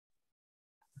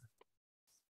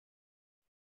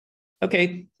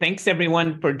Okay, thanks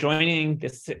everyone for joining.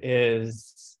 This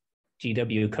is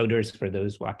GW Coders for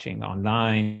those watching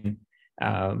online.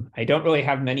 I don't really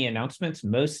have many announcements.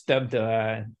 Most of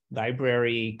the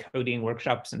library coding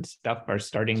workshops and stuff are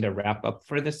starting to wrap up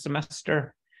for this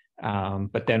semester,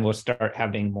 but then we'll start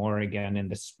having more again in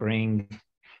the spring.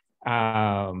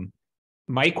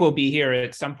 Mike will be here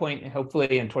at some point,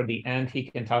 hopefully, and toward the end,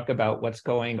 he can talk about what's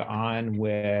going on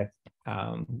with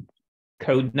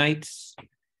code nights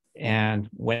and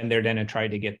when they're going to try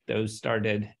to get those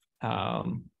started.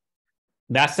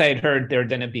 Last I had heard, they're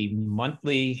going to be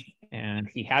monthly, and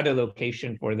he had a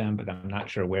location for them, but I'm not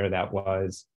sure where that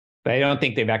was. But I don't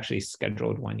think they've actually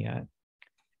scheduled one yet.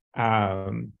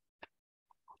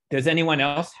 Does anyone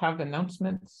else have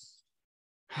announcements?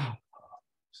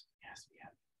 Yes, we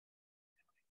have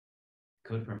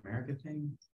Code for America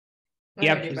thing.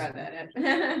 Yep.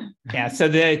 Yeah, so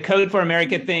the Code for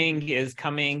America thing is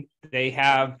coming. They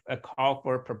have a call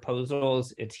for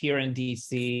proposals. It's here in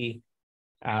DC.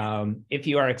 If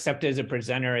you are accepted as a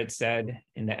presenter, it said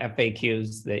in the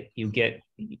FAQs that you get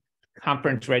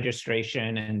conference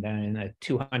registration and then a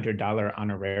 $200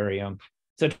 honorarium.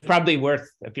 So it's probably worth,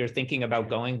 if you're thinking about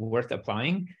going, worth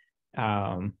applying.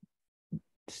 And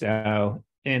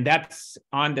that's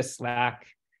on the Slack.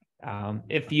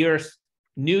 If you're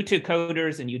new to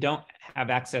coders and you don't have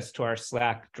access to our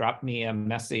Slack, drop me a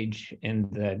message in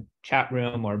the chat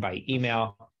room or by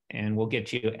email, and we'll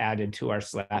get you added to our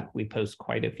Slack. We post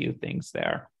quite a few things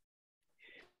there.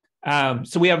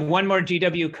 So we have one more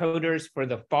GW Coders for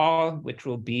the fall, which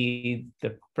will be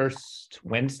the first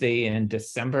Wednesday in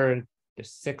December, the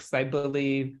 6th, I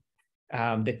believe.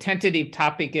 The tentative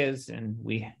topic is, and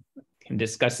we can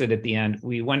discuss it at the end,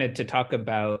 we wanted to talk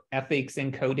about ethics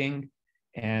in coding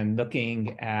and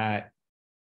looking at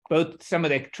both some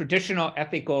of the traditional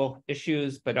ethical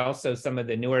issues, but also some of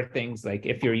the newer things, like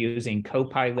if you're using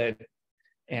Copilot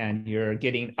and you're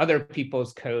getting other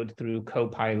people's code through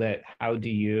Copilot, how do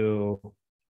you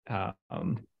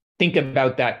think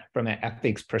about that from an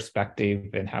ethics perspective,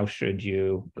 and how should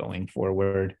you going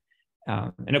forward?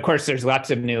 And of course, there's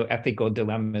lots of new ethical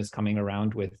dilemmas coming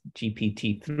around with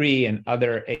GPT-3 and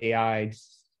other AI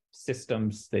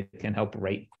systems that can help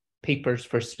write papers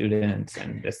for students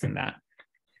and this and that.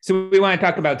 So we want to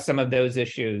talk about some of those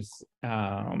issues.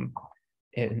 And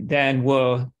then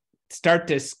we'll start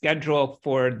to schedule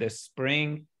for the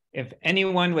spring. If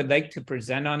anyone would like to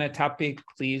present on a topic,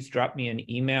 please drop me an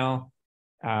email.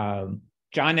 John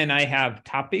and I have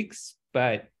topics,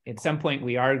 but at some point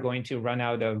we are going to run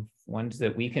out of ones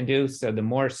that we can do. So the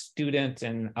more students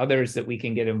and others that we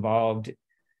can get involved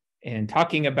in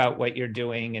talking about what you're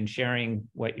doing and sharing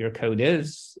what your code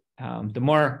is, the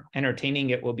more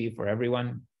entertaining it will be for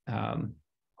everyone.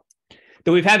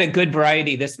 Though we've had a good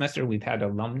variety this semester. We've had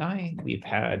alumni, we've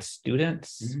had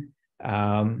students,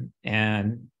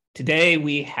 and today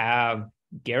we have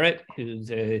Garrett,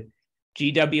 who's a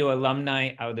GW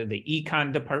alumni out of the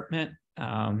Econ department,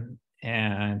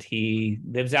 and he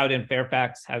lives out in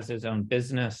Fairfax, has his own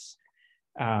business,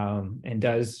 and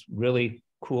does really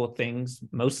cool things,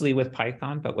 mostly with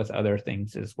Python, but with other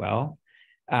things as well.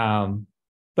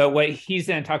 But what he's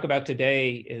going to talk about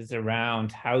today is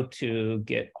around how to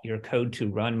get your code to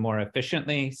run more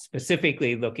efficiently,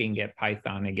 specifically looking at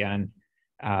Python again,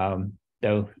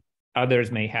 though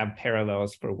others may have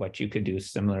parallels for what you could do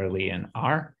similarly in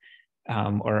R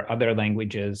or other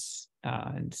languages.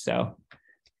 And so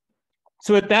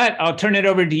with that, I'll turn it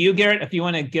over to you, Garrett, if you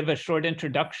want to give a short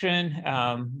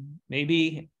introduction,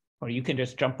 maybe, or you can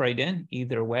just jump right in,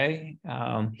 either way.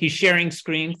 He's sharing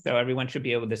screen, so everyone should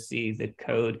be able to see the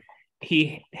code.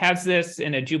 He has this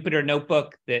in a Jupyter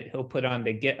notebook that he'll put on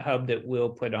the GitHub that we'll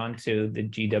put onto the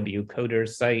GW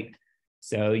Coders site.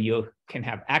 So you can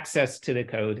have access to the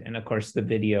code. And of course, the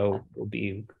video will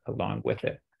be along with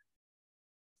it.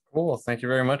 Cool. Thank you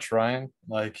very much, Ryan.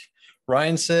 Like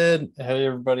Ryan said, hey,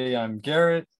 everybody, I'm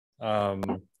Garrett.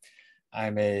 I'm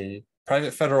a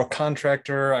private federal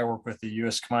contractor. I work with the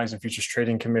U.S. Commodities and Futures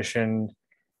Trading Commission,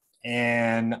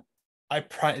 and I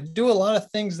do a lot of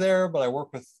things there, but I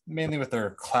work mainly with their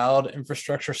cloud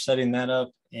infrastructure, setting that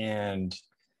up, and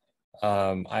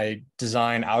I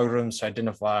design algorithms to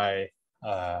identify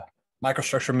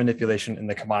microstructure manipulation in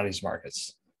the commodities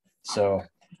markets. So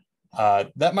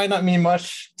that might not mean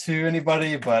much to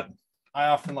anybody, but I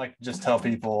often like to just tell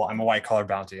people I'm a white-collar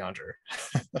bounty hunter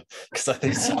because I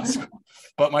think it sounds cool.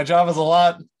 But my job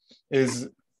is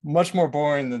much more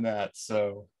boring than that.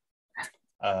 So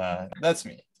that's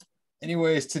me.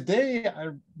 Anyways, today I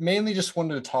mainly just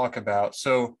wanted to talk about,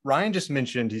 so Ryan just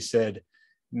mentioned, he said,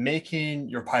 making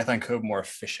your Python code more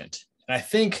efficient. And I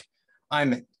think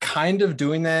I'm kind of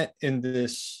doing that in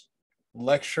this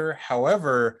lecture.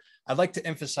 However, I'd like to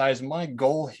emphasize my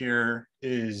goal here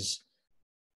is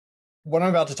what I'm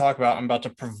about to talk about. I'm about to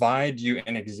provide you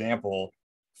an example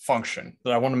function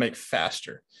that I want to make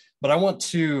faster. But I want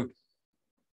to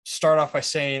start off by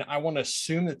saying I want to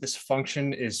assume that this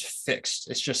function is fixed.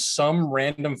 It's just some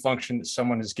random function that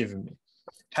someone has given me.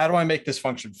 How do I make this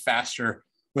function faster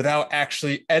without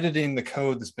actually editing the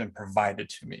code that's been provided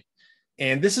to me?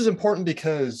 And this is important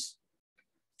because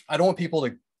I don't want people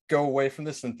to go away from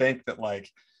this and think that like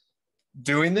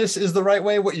doing this is the right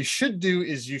way. What you should do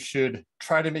is you should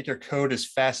try to make your code as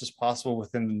fast as possible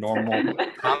within the normal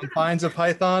confines of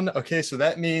Python. Okay, so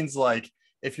that means like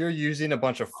if you're using a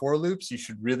bunch of for loops, you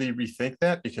should really rethink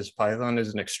that because Python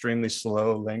is an extremely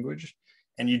slow language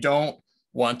and you don't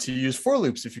want to use for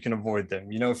loops if you can avoid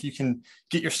them. You know, if you can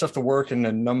get your stuff to work in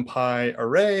a NumPy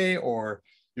array or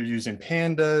you're using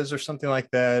pandas or something like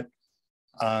that,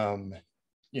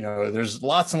 you know, there's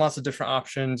lots and lots of different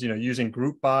options, you know, using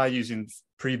group by, using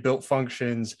pre-built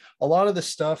functions. A lot of the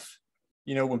stuff,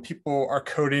 you know, when people are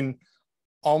coding,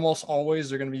 almost always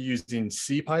they're going to be using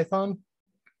C Python.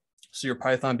 So your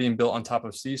Python being built on top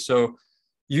of C. So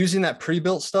using that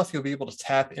pre-built stuff, you'll be able to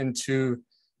tap into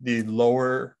the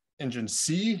lower engine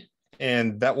C,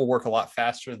 and that will work a lot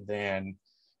faster than,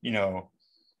 you know,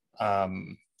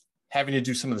 having to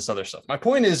do some of this other stuff. My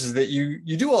point is that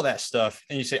you do all that stuff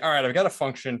and you say, all right, I've got a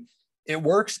function. It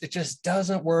works. It just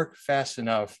doesn't work fast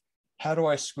enough. How do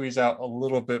I squeeze out a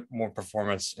little bit more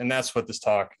performance? And that's what this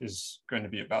talk is going to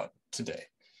be about today.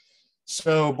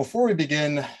 So before we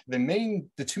begin,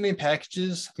 the two main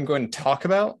packages I'm going to talk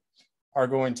about are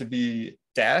going to be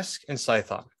Dask and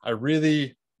Python. I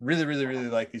really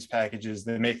like these packages.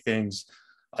 They make things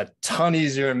a ton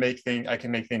easier and I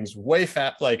can make things way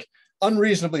fast, like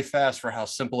unreasonably fast for how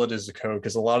simple it is to code,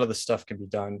 because a lot of the stuff can be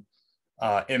done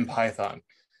in Python.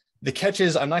 The catch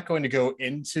is I'm not going to go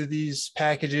into these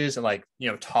packages and like, you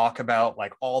know, talk about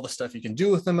like all the stuff you can do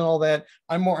with them and all that.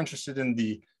 I'm more interested in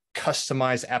the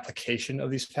customized application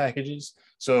of these packages.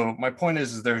 So my point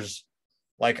is there's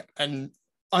like an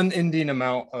unending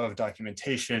amount of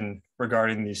documentation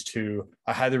regarding these two.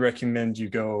 I highly recommend you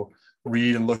go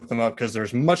read and look them up because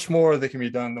there's much more that can be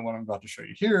done than what I'm about to show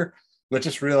you here. But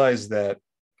just realize that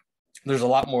there's a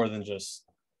lot more than just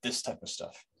this type of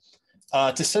stuff.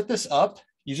 To set this up,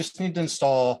 you just need to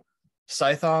install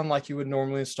Python like you would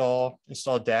normally install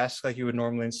Dask like you would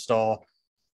normally install.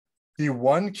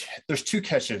 There's two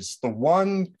catches. The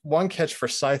one catch for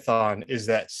Python is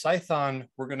that Python,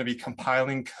 we're going to be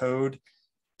compiling code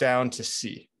down to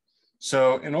C.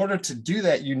 So in order to do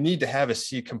that, you need to have a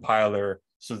C compiler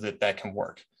so that that can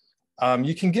work.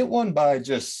 You can get one by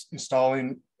just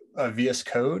installing VS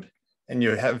Code, and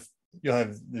you'll have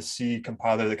the C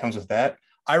compiler that comes with that.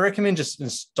 I recommend just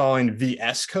installing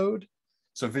VS Code,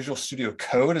 so Visual Studio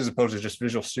Code as opposed to just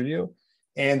Visual Studio,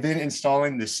 and then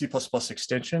installing the C++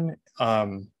 extension.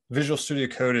 Visual Studio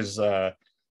Code is kind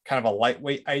of a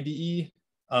lightweight IDE.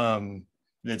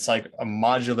 It's like a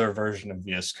modular version of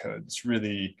VS Code. It's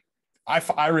really,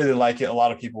 I really like it. A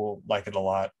lot of people like it a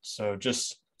lot. So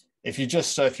if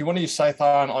you want to use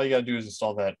Python, all you got to do is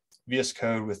install that VS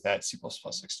Code with that C++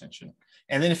 extension.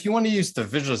 And then if you want to use the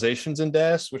visualizations in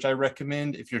Dask, which I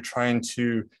recommend if you're trying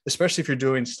to, especially if you're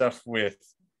doing stuff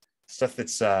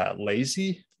that's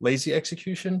lazy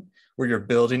execution, where you're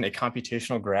building a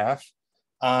computational graph,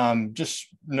 just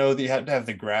know that you have to have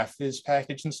the GraphViz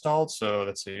package installed. So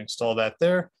let's say you install that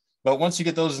there. But once you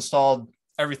get those installed,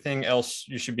 everything else,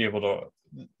 you should be able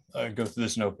to go through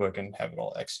this notebook and have it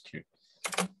all execute.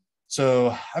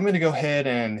 So I'm going to go ahead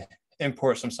and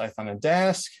import some Python and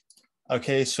Dask.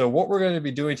 Okay, so what we're going to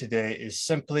be doing today is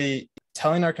simply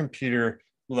telling our computer,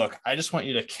 look, I just want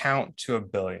you to count to 1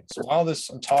 billion. So while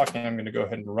I'm talking, I'm going to go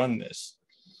ahead and run this.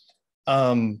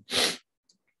 And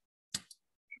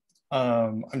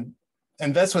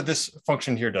that's what this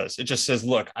function here does. It just says,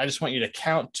 look, I just want you to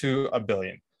count to 1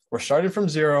 billion. We're starting from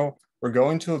 0, we're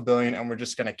going to 1 billion, and we're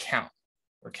just going to count.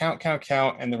 We're count,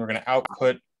 and then we're going to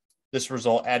output this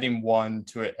result, adding 1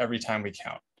 to it every time we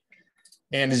count.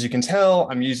 And as you can tell,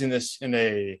 I'm using this in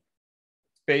a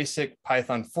basic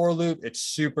Python for loop. It's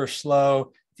super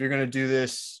slow. If you're going to do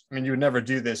this, I mean, you would never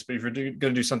do this, but if you're going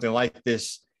to do something like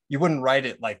this, you wouldn't write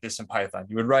it like this in Python.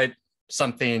 You would write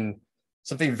something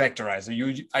vectorized. You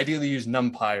would ideally use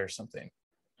NumPy or something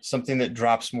that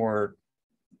drops more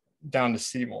down to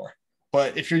C more.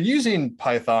 But if you're using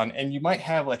Python and you might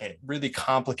have like a really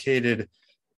complicated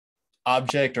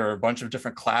object or a bunch of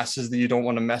different classes that you don't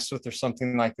want to mess with or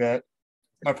something like that,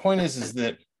 my point is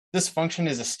that this function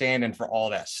is a stand-in for all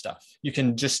that stuff. You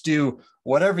can just do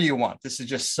whatever you want. This is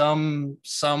just some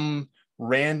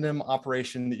random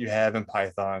operation that you have in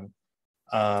Python.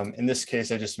 In this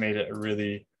case, I just made it a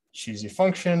really cheesy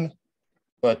function,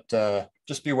 but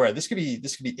just be aware, this could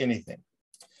be anything.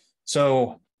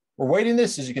 So we're waiting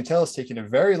this, as you can tell, it's taking a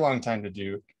very long time to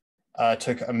do.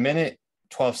 Took 1 minute,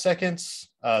 12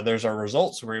 seconds. There's our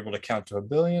results. So we're able to count to 1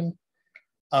 billion.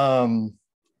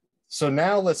 So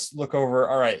now let's look over,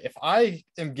 all right, if I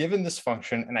am given this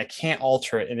function and I can't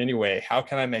alter it in any way, how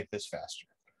can I make this faster?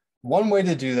 One way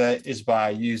to do that is by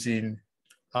using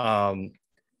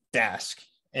Dask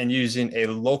and using a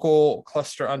local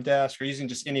cluster on Dask, or using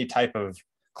just any type of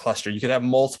cluster. You could have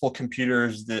multiple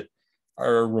computers that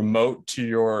are remote to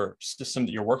your system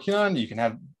that you're working on. You can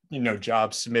have,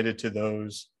 jobs submitted to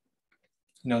those.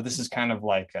 This is kind of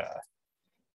like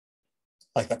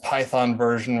the Python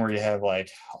version where you have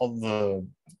like all the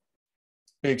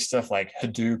big stuff like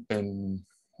Hadoop and,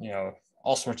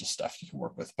 all sorts of stuff you can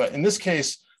work with. But in this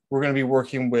case, we're going to be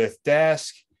working with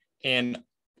Dask. And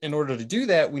in order to do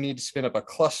that, we need to spin up a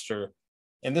cluster.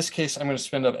 In this case, I'm going to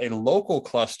spin up a local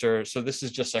cluster. So this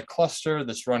is just a cluster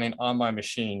that's running on my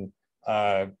machine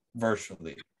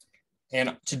virtually.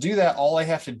 And to do that, all I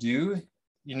have to do,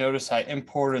 you notice I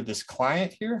imported this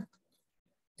client here.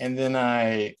 And then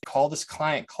I call this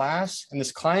client class, and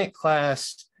this client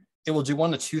class, it will do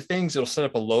one of two things. It'll set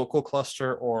up a local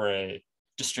cluster or a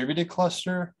distributed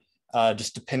cluster,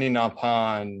 just depending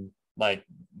upon like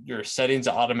your settings.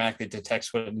 It automatically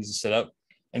detects what it needs to set up.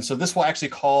 And so this will actually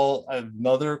call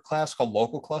another class called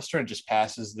local cluster and just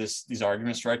passes these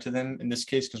arguments right to them in this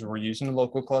case, because we're using a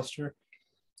local cluster.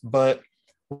 But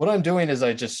what I'm doing is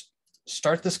I just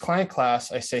start this client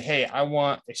class. I say, hey, I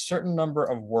want a certain number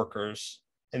of workers.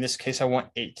 In this case, I want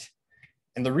 8.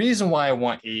 And the reason why I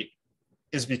want 8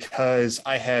 is because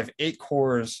I have 8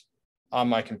 cores on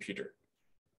my computer.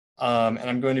 And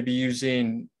I'm going to be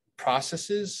using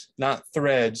processes, not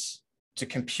threads, to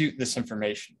compute this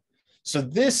information. So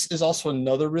this is also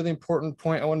another really important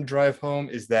point I want to drive home,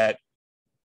 is that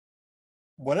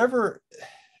whatever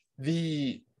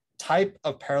the type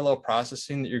of parallel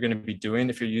processing that you're going to be doing,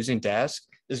 if you're using Dask,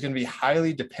 is going to be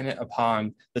highly dependent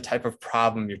upon the type of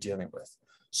problem you're dealing with.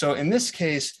 So in this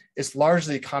case, it's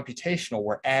largely computational.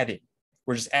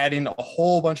 We're just adding a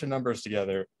whole bunch of numbers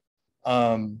together.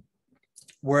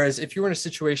 Whereas if you're in a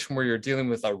situation where you're dealing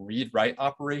with a read-write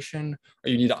operation, or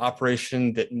you need an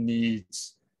operation that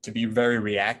needs to be very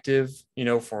reactive,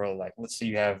 for like, let's say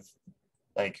you have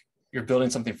like, you're building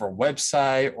something for a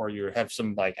website, or you have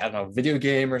some like, I don't know, video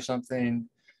game or something,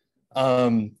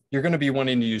 you're going to be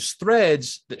wanting to use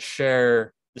threads that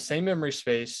share the same memory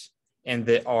space and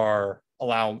that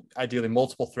allow ideally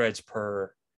multiple threads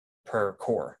per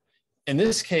core. In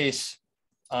this case,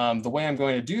 the way I'm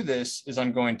going to do this is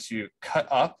I'm going to cut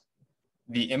up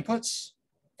the inputs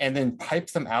and then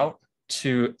pipe them out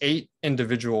to 8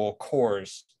 individual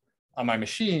cores on my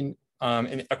machine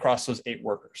and across those 8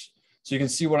 workers. So you can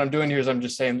see what I'm doing here is I'm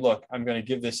just saying, look, I'm going to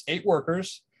give this 8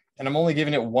 workers, and I'm only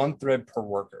giving it 1 thread per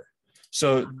worker.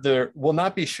 So there will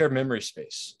not be shared memory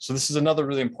space. So this is another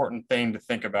really important thing to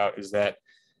think about, is that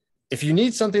if you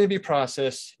need something to be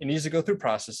processed, it needs to go through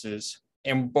processes.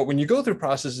 But when you go through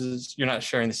processes, you're not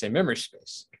sharing the same memory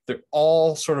space. They're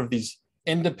all sort of these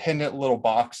independent little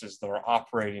boxes that are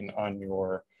operating on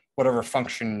your whatever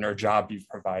function or job you've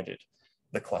provided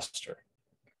the cluster.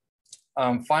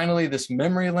 Finally, this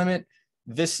memory limit,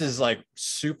 this is like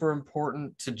super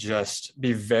important to just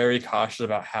be very cautious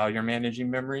about how you're managing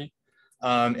memory.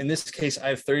 In this case, I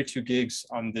have 32 gigs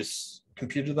on this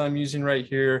computer that I'm using right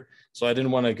here. So I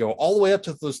didn't want to go all the way up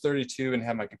to those 32 and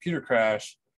have my computer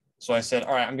crash. So I said,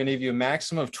 all right, I'm going to give you a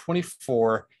maximum of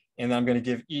 24, and then I'm going to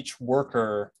give each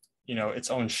worker, its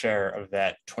own share of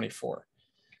that 24.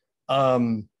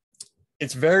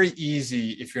 It's very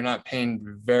easy, if you're not paying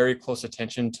very close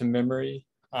attention to memory,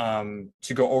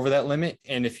 to go over that limit.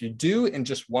 And if you do in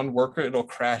just one worker, it'll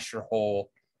crash your whole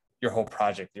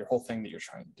project, your whole thing that you're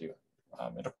trying to do.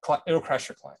 It'll crash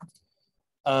your client.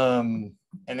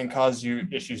 And then cause you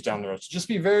issues down the road. So just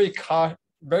be very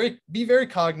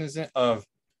cognizant of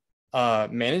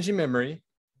managing memory,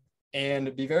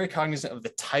 and be very cognizant of the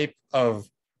type of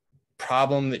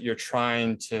problem that you're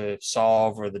trying to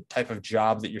solve, or the type of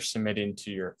job that you're submitting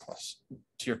to your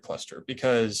cluster,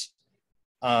 because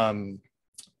the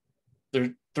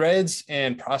threads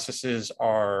and processes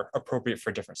are appropriate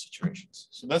for different situations.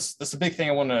 So that's a big thing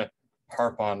I want to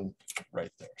harp on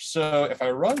right there. So if I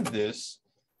run this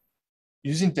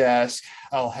using Dask,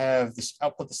 I'll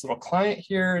put this little client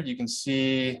here. You can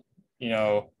see,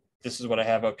 this is what I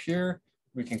have up here.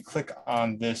 We can click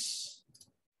on this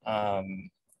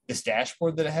this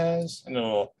dashboard that it has, and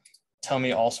it'll tell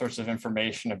me all sorts of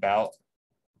information about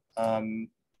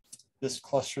this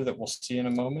cluster that we'll see in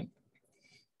a moment.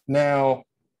 Now,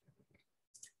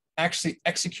 actually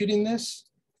executing this,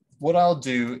 what I'll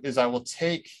do is I will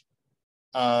take,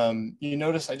 you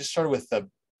notice I just started with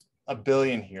a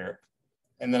billion here.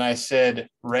 And then I said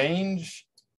range,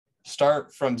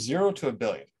 start from 0 to a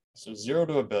billion. So 0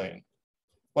 to a billion.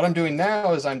 What I'm doing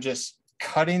now is I'm just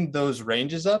cutting those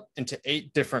ranges up into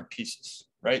 8 different pieces,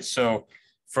 right? So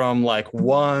from like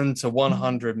 1 to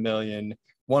 100 million,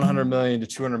 100 million to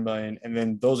 200 million, and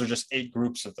then those are just 8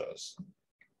 groups of those.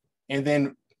 And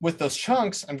then with those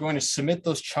chunks, I'm going to submit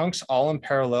those chunks all in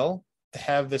parallel to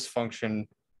have this function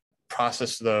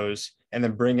process those and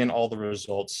then bring in all the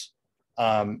results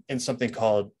in something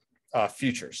called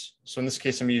futures. So in this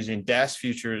case, I'm using DAS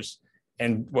futures.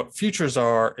 And what futures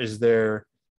are is they're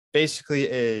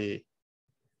basically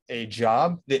a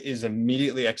job that is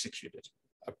immediately executed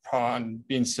upon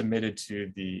being submitted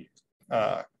to the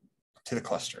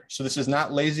cluster. So this is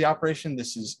not lazy operation.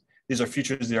 These are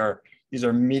futures. These are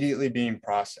immediately being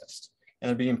processed, and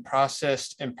they're being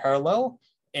processed in parallel.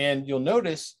 And you'll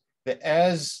notice that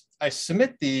as I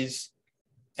submit these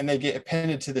and they get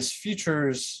appended to this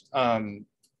futures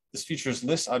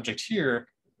list object here,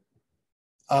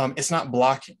 it's not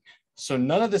blocking. So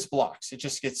none of this blocks. It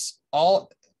just gets all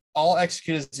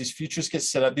executed as these futures get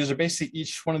set up. These are basically,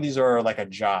 each one of these are like a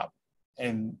job.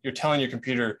 And you're telling your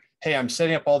computer, hey, I'm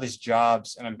setting up all these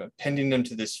jobs and I'm appending them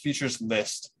to this futures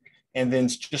list. And then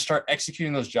just start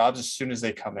executing those jobs as soon as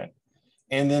they come in.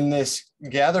 And then this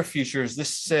gather futures,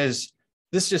 this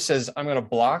just says I'm going to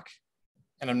block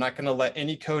and I'm not going to let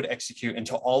any code execute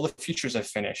until all the futures I've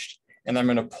finished. And I'm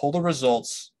going to pull the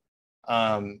results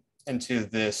into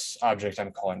this object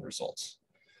I'm calling results.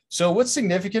 So what's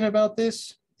significant about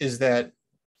this is that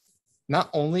not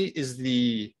only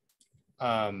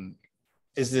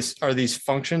are these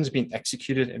functions being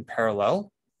executed in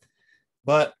parallel,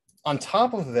 but on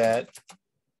top of that,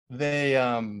 they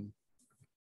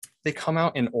come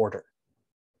out in order.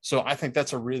 So I think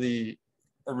that's a really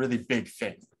big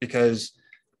thing, because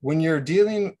when you're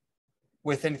dealing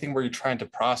with anything where you're trying to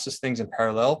process things in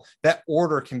parallel, that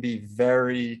order can be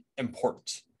very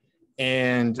important.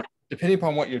 And depending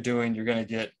upon what you're doing, you're going to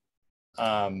get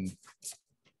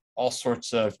all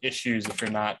sorts of issues if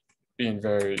you're not being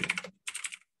very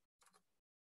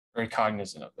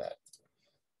cognizant of that.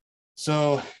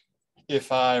 So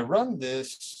if I run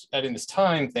this, adding this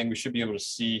time thing, we should be able to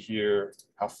see here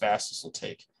how fast this will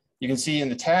take. You can see in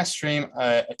the task stream,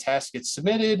 a task gets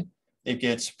submitted, it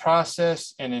gets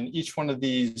processed, and then each one of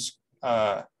these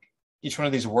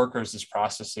workers is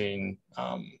processing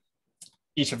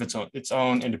each of its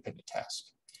own independent task.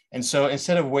 And so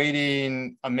instead of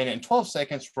waiting 1 minute and 12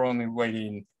 seconds, we're only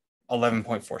waiting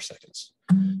 11.4 seconds.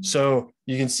 So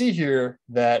you can see here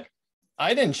that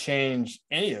I didn't change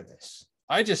any of this.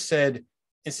 I just said,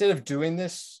 instead of doing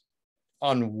this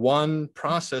on one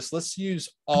process, let's use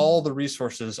all the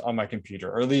resources on my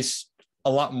computer, or at least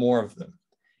a lot more of them.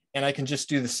 And I can just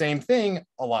do the same thing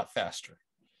a lot faster.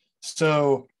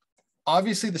 So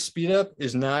obviously the speed up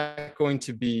is not going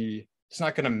to be, it's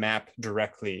not going to map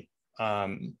directly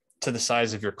to the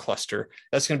size of your cluster.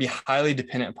 That's going to be highly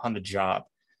dependent upon the job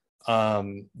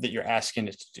that you're asking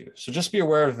it to do. So just be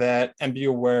aware of that, and be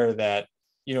aware that,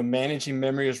 you know, managing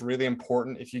memory is really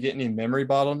important. If you get any memory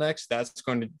bottlenecks, that's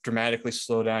going to dramatically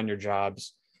slow down your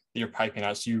jobs that you're piping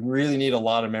out. So you really need a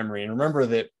lot of memory. And remember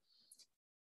that,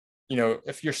 you know,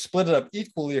 if you're split it up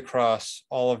equally across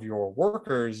all of your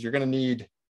workers, you're going to need,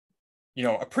 you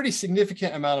know, a pretty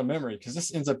significant amount of memory, because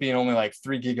this ends up being only like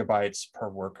 3 gigabytes per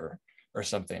worker or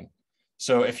something.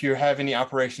 So if you have any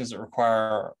operations that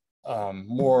require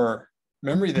more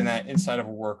memory than that inside of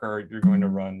a worker, you're going to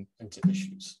run into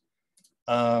issues.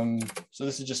 So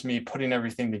this is just me putting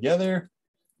everything together.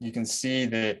 You can see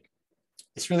that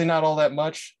it's really not all that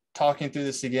much. Talking through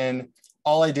this again,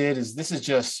 all I did is, this is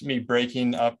just me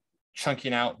breaking up,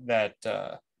 chunking out that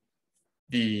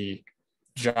the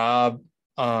job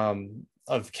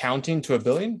of counting to a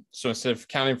billion. So instead of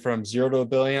counting from 0 to a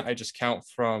billion, I just count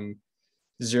from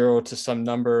 0 to some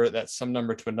number, that's some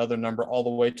number to another number, all the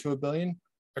way to a billion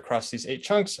across these 8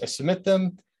 chunks. I submit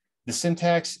them. The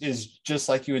syntax is just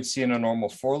like you would see in a normal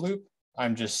for loop.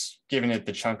 I'm just giving it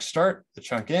the chunk start, the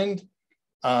chunk end.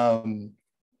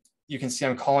 You can see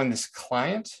I'm calling this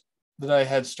client that I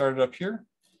had started up here.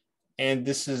 And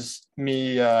this is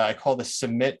me, I call the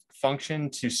submit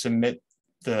function to submit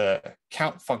the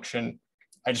count function.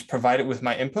 I just provide it with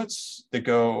my inputs that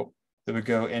would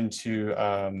go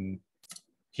into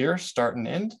here, start and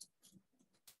end.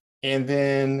 And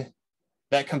then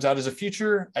that comes out as a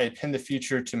future. I append the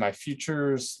future to my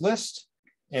futures list,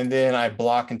 and then I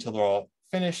block until they're all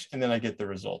finished, and then I get the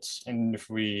results. And if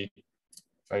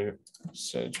I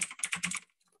said,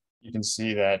 you can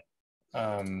see that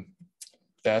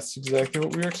that's exactly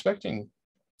what we were expecting.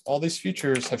 All these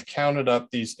futures have counted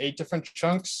up these 8 different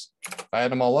chunks. If I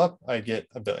add them all up, I get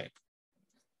 1 billion.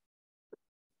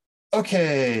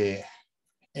 Okay,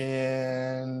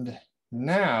 and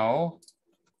now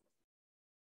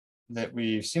that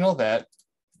we've seen all that,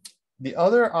 the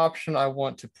other option I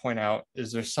want to point out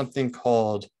is there's something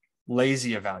called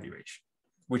lazy evaluation,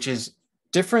 which is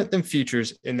different than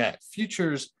futures in that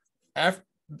futures,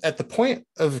 at the point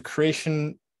of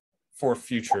creation for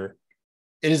future,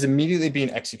 it is immediately being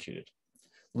executed.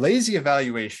 Lazy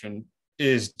evaluation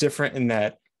is different in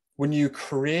that when you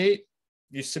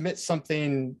submit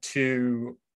something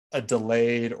to a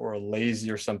delayed or a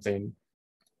lazy or something,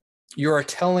 you are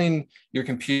telling your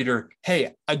computer,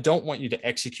 hey, I don't want you to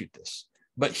execute this,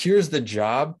 but here's the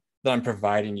job that I'm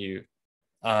providing you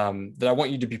that I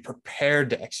want you to be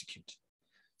prepared to execute.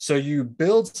 So you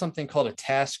build something called a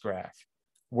task graph,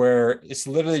 where it's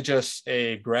literally just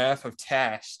a graph of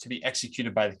tasks to be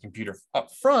executed by the computer up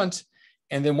front.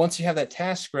 And then once you have that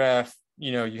task graph,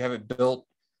 you have it built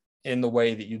in the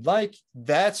way that you'd like,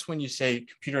 that's when you say,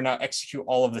 computer, now execute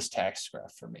all of this task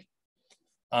graph for me.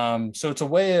 So it's a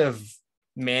way of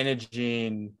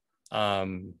managing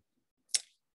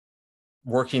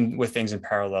working with things in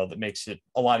parallel that makes it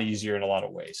a lot easier in a lot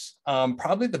of ways.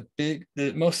 Probably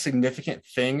the most significant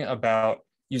thing about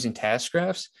using task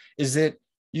graphs is that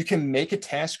you can make a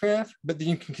task graph, but then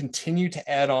you can continue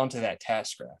to add on to that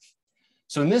task graph.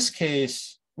 So in this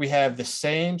case, we have the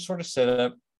same sort of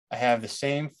setup. I have the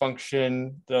same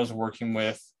function that I was working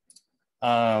with.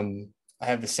 I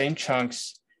have the same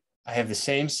chunks. I have the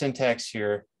same syntax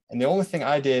here. And the only thing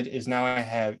I did is now I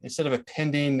have, instead of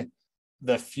appending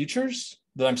the futures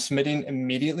that I'm submitting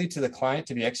immediately to the client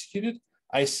to be executed,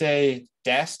 I say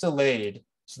dash delayed.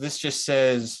 So this just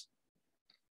says,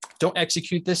 don't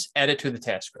execute this, add it to the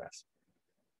task graph.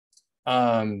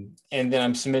 And then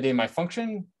I'm submitting my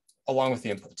function along with the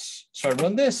inputs. So I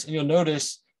run this and you'll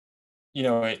notice,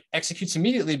 it executes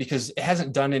immediately because it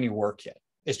hasn't done any work yet.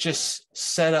 It's just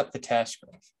set up the task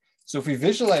graph. So if we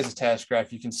visualize the task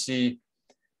graph, you can see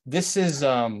this is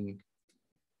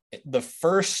the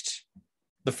first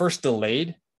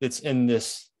delayed that's in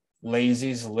this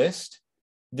lazy's list.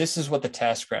 This is what the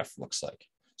task graph looks like.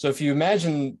 So if you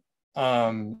imagine,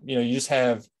 you just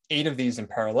have 8 of these in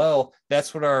parallel,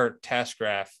 that's what our task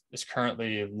graph is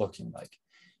currently looking like.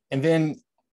 And then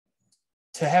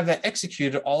to have that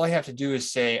executed, all I have to do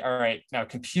is say, all right, now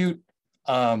compute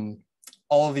all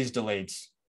of these delayeds.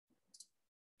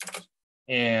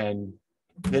 And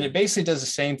then it basically does the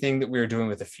same thing that we were doing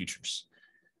with the futures.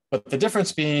 But the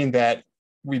difference being that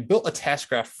we built a task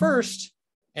graph first,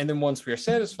 and then once we are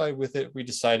satisfied with it, we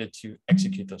decided to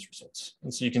execute those results.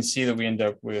 And so you can see that we end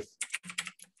up with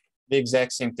the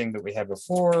exact same thing that we had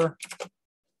before.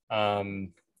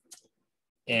 And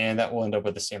that will end up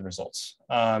with the same results.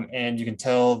 And you can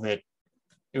tell that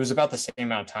it was about the same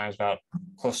amount of times, about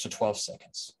close to 12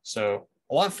 seconds. So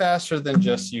a lot faster than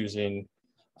just using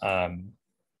a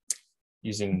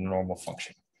normal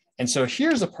function. And so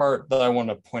here's a part that I want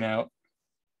to point out.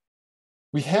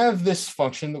 We have this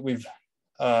function that we've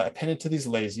appended to these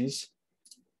lazies,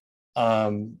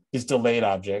 these delayed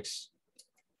objects.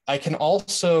 I can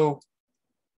also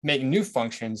make new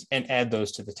functions and add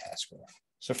those to the task graph.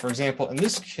 So for example, in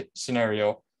this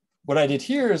scenario, what I did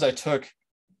here is I took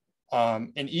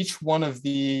in each one of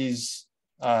these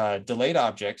delayed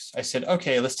objects, I said,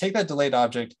 okay, let's take that delayed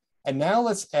object and now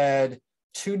let's add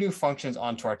 2 new functions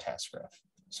onto our task graph.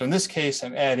 So in this case,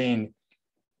 I'm adding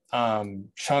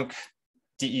chunk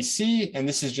DEC, and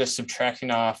this is just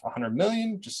subtracting off 100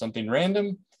 million, just something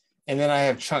random. And then I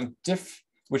have chunk diff,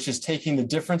 which is taking the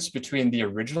difference between the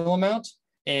original amount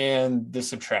and the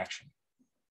subtraction.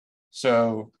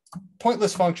 So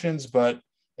pointless functions, but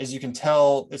as you can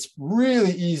tell, it's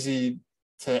really easy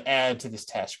to add to this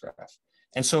task graph.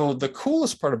 And so the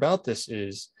coolest part about this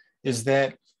is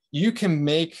that you can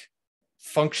make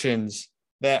functions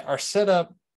that are set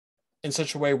up in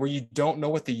such a way where you don't know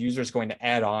what the user is going to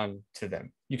add on to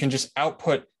them. You can just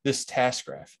output this task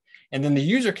graph. And then the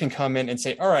user can come in and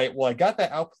say, all right, well, I got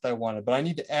that output that I wanted, but I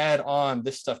need to add on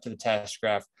this stuff to the task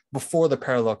graph before the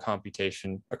parallel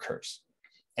computation occurs.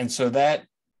 And so that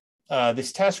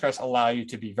these task graphs allow you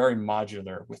to be very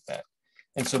modular with that.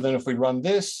 And so then if we run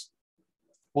this,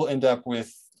 we'll end up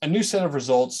with a new set of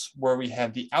results where we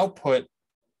have the output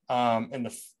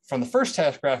from the first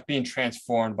task graph being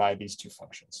transformed by these 2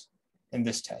 functions in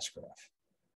this task graph.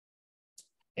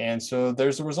 And so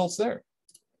there's the results there.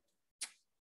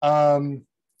 And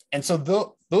so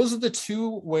those are the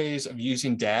two ways of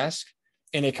using Dask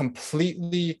in a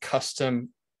completely custom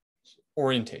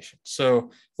orientation.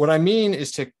 So what I mean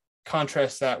is to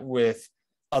contrast that with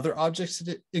other objects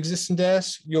that exist in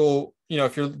Dask.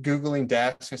 If you're Googling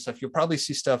Dask and stuff, you'll probably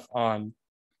see stuff on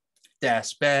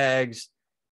Dask bags,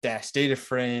 Dask data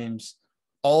frames,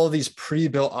 all of these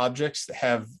pre-built objects that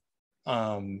have,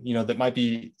 that might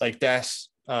be like Dask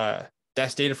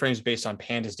data frames based on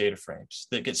pandas data frames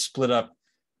that get split up,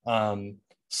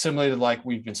 similar to like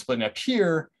we've been splitting up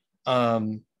here,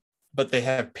 but they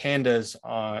have pandas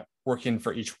working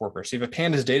for each worker. So you have a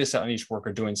pandas data set on each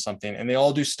worker doing something, and they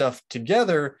all do stuff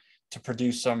together to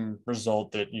produce some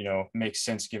result that, makes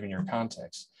sense given your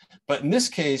context. But in this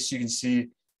case, you can see,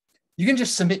 you can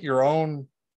just submit your own,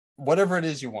 whatever it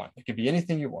is you want. It could be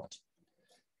anything you want.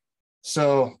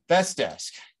 So that's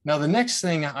Dask. Now, the next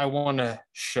thing I want to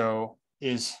show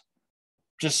is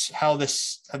just how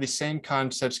these same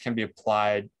concepts can be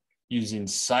applied using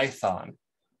Python.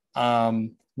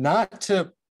 Not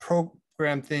to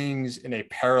program things in a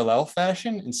parallel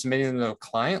fashion and submitting them to a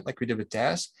client like we did with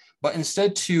Dask, but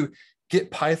instead to get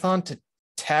Python to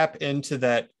tap into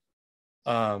that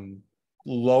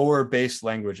lower base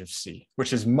language of C,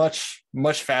 which is much,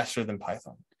 much faster than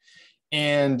Python.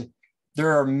 And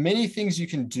there are many things you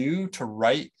can do to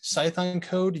write Python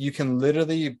code. You can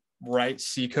literally write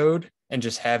C code and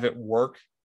just have it work,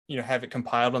 have it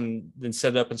compiled and then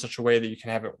set it up in such a way that you can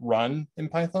have it run in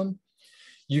Python.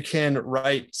 You can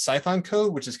write Python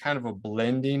code, which is kind of a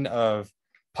blending of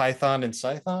Python and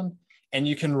Python. And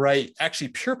you can write actually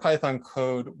pure Python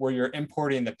code where you're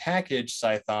importing the package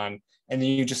Python, and then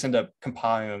you just end up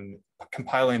compiling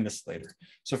this later.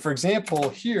 So for example,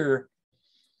 here,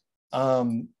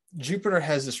 Jupyter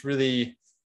has these really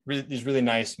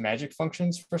nice magic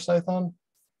functions for Python,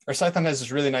 or Python has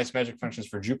this really nice magic functions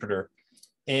for Jupyter.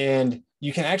 And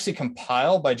you can actually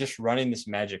compile by just running this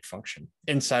magic function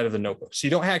inside of the notebook. So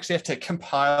you don't actually have to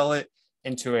compile it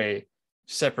into a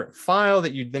separate file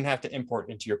that you then have to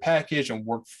import into your package and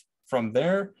work from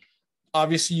there.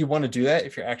 Obviously, you want to do that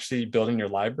if you're actually building your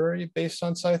library based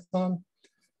on Python.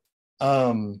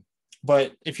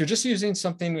 But if you're just using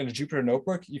something in a Jupyter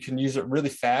notebook, you can use it really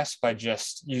fast by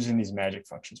just using these magic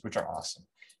functions, which are awesome.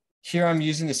 Here, I'm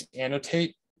using this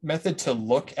annotate method to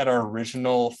look at our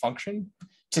original function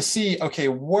to see, okay,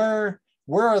 where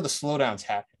are the slowdowns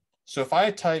happening? So if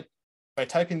I by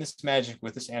typing this magic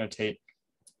with this annotate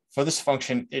for this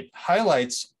function, it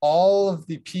highlights all of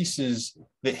the pieces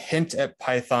that hint at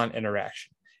Python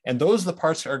interaction. And those are the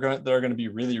parts that are going to be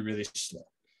really, really slow.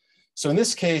 So in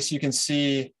this case, you can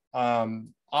see,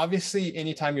 obviously,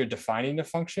 anytime you're defining a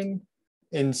function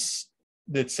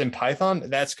that's in Python,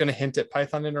 that's going to hint at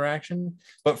Python interaction.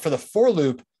 But for the for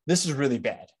loop, this is really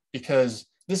bad because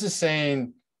this is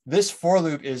saying this for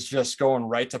loop is just going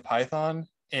right to Python.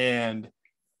 And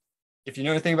if you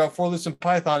know anything about for loops in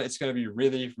Python, it's going to be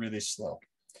really, really slow.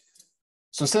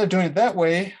 So instead of doing it that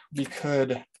way, we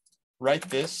could write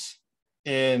this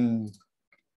in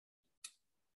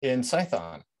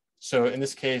Python. So in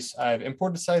this case, I've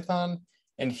imported Python,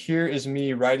 and here is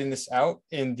me writing this out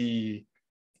in the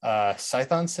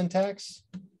Python syntax.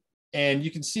 And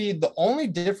you can see the only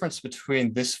difference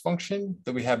between this function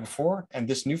that we had before and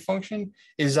this new function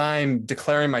is I'm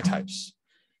declaring my types.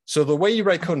 So the way you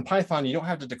write code in Python, you don't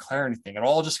have to declare anything. It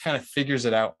all just kind of figures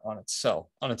it out on its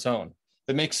own.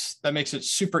 That makes it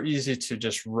super easy to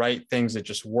just write things that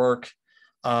just work.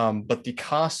 But the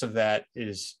cost of that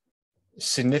is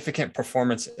significant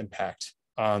performance impact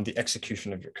on the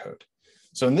execution of your code.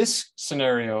 So in this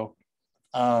scenario,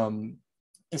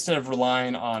 instead of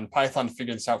relying on Python to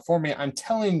figure this out for me, I'm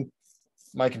telling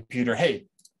my computer, hey,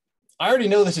 I already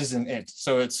know this is an int,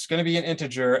 so it's going to be an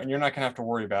integer and you're not going to have to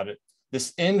worry about it.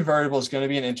 This end variable is going to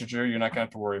be an integer, you're not going to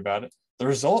have to worry about it. The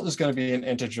result is going to be an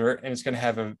integer and it's going to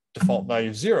have a default value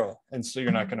of 0. And so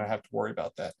you're not going to have to worry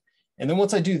about that. And then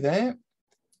once I do that,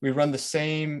 we run the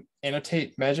same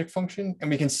annotate magic function and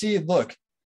we can see, look,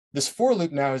 this for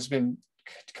loop now has been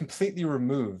completely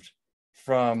removed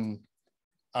from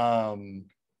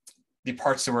the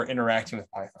parts that we're interacting with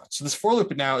Python. So this for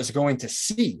loop now is going to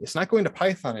C. It's not going to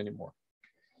Python anymore.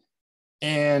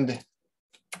 And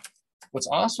what's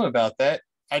awesome about that,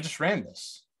 I just ran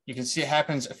this. You can see it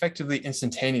happens effectively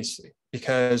instantaneously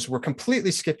because we're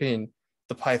completely skipping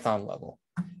the Python level.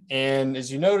 And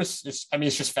as you notice, it's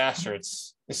just faster.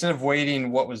 It's instead of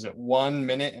waiting, 1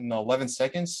 minute and 11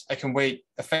 seconds, I can wait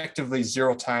effectively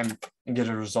 0 time and get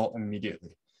a result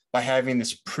immediately by having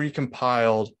this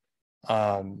pre-compiled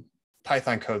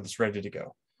Python code that's ready to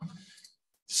go.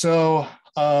 So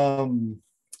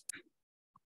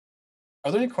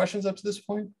Are there any questions up to this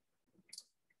point?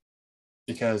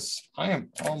 Because I am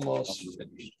almost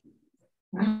finished.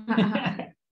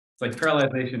 It's like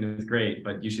parallelization is great,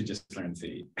 but you should just learn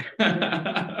C.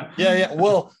 Yeah.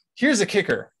 Well, here's a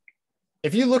kicker.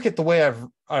 If you look at the way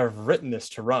I've written this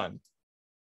to run,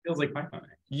 Feels like Python.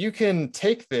 you can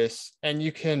take this and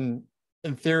you can,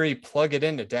 in theory, plug it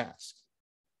into Dask.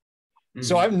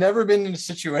 So I've never been in a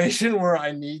situation where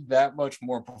I need that much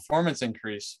more performance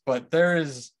increase, but there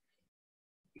is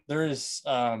these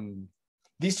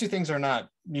two things are not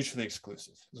mutually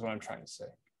exclusive, is what I'm trying to say,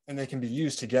 and they can be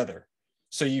used together.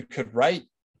 So you could write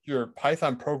your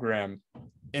Python program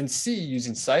in C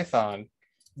using Python.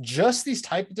 Just these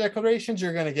type of declarations,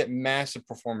 you're going to get massive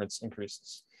performance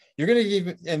increases. You're going to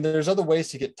even, and there's other ways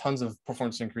to get tons of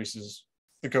performance increases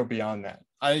that go beyond that.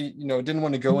 I didn't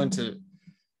want to go into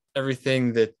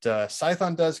everything that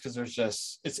Python does because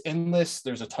it's endless.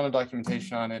 There's a ton of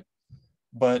documentation on it.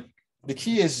 But the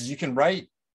key is you can write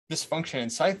this function in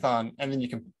Python and then you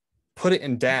can put it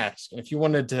in Dask. And if you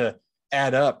wanted to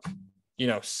add up,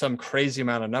 some crazy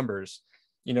amount of numbers,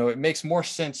 it makes more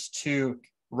sense to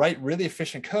write really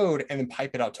efficient code and then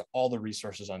pipe it out to all the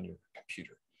resources on your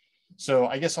computer. So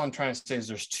I guess what I'm trying to say is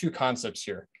there's two concepts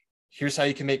here. Here's how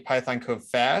you can make Python code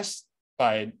fast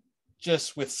by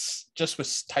just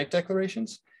with type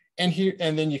declarations. And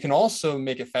then you can also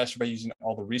make it faster by using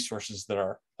all the resources that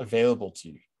are available to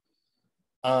you.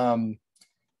 And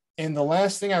the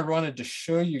last thing I wanted to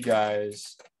show you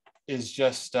guys is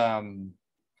just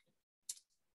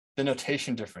the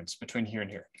notation difference between here and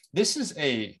here. This is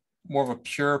more of a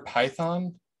pure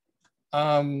Python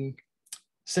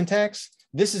syntax.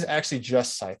 This is actually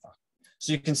just Python.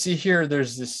 So you can see here,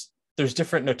 there's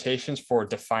different notations for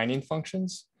defining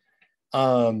functions.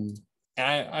 I'm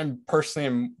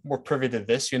personally more privy to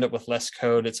this. You end up with less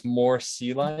code. It's more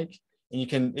C-like,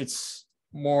 and it's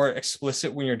more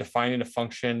explicit when you're defining a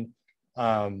function,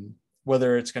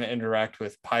 whether it's going to interact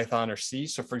with Python or C.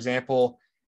 So for example,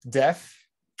 def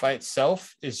by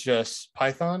itself is just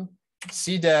Python.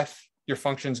 cdef, your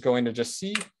function's going to just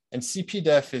C, and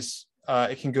cpdef is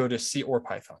it can go to C or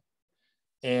Python.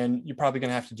 And you're probably going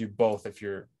to have to do both if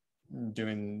you're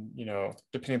doing,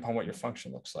 depending upon what your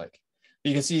function looks like. But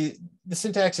you can see the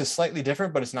syntax is slightly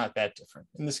different, but it's not that different.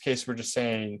 In this case, we're just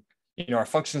saying, our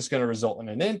function is going to result in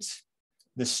an int.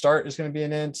 This start is going to be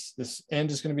an int. This end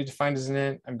is going to be defined as an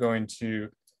int. I'm going to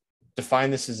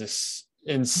define this as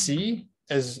in C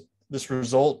as this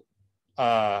result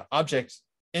object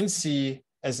in C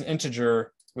as an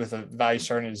integer with a value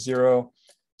starting at 0.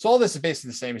 So all this is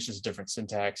basically the same. It's just different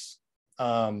syntax.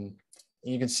 And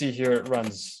you can see here it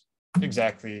runs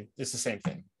exactly, it's the same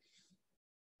thing.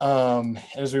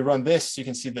 As we run this, you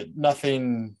can see that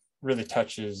nothing really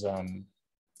touches.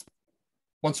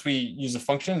 Once we use a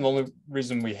function, the only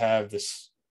reason we have this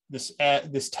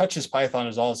touches Python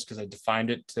is all because I defined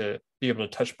it to be able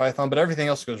to touch Python, but everything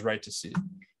else goes right to C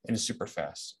and is super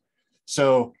fast.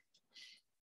 So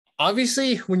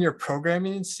obviously, when you're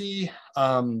programming in C,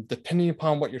 depending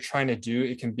upon what you're trying to do,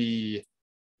 it can be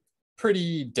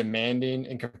pretty demanding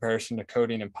in comparison to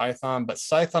coding in Python, but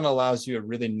Python allows you a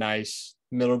really nice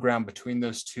middle ground between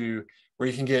those two where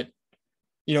you can get,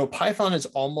 Python is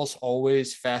almost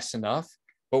always fast enough,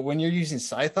 but when you're using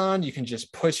Python, you can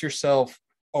just push yourself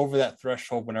over that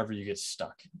threshold whenever you get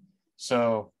stuck.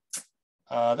 So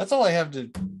that's all I have to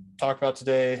talk about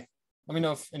today. Let me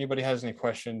know if anybody has any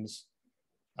questions.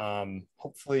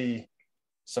 Hopefully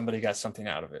somebody got something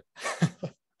out of it.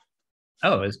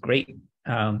 Oh, it was great.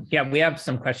 Yeah, we have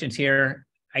some questions here.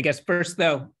 I guess first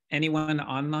though, anyone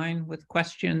online with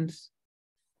questions?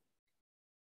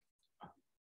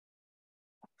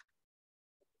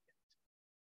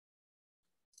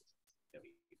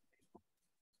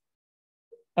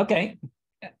 Okay.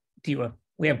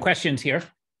 We have questions here.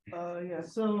 Yeah,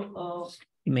 so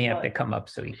You may have to come up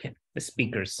so you can, the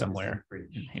speaker's somewhere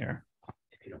in here.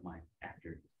 If you don't mind,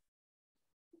 after.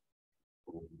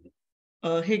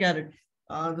 hey Garrett,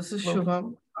 this is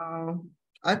Shubham.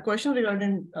 I have a question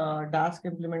regarding Dask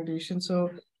implementation. So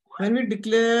when we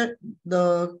declare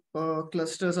the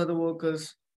clusters or the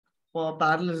workers for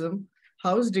parallelism,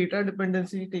 how is data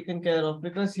dependency taken care of?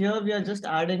 Because here we are just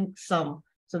adding sum.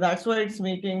 So that's why it's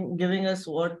giving us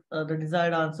what the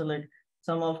desired answer, like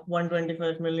sum of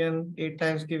 125 million, 8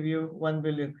 times give you 1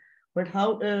 billion. But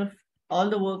how if all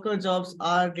the worker jobs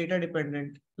are data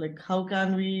dependent? Like how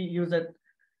can we use that?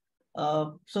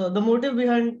 So the motive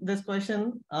behind this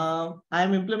question,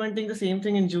 I'm implementing the same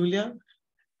thing in Julia,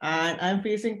 and I'm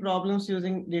facing problems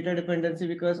using data dependency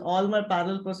because all my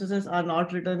parallel processes are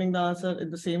not returning the answer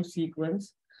in the same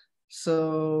sequence.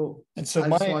 So, And so I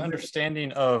my just want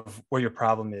understanding of where your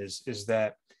problem is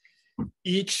that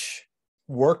each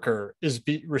worker is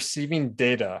receiving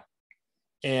data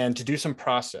and to do some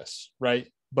process, right?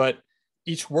 But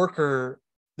each worker,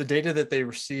 the data that they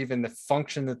receive and the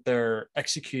function that they're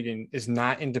executing is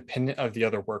not independent of the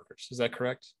other workers. Is that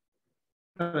correct?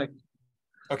 correct.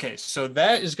 Okay, so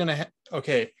that is going to,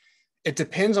 okay, it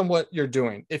depends on what you're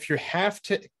doing. If you have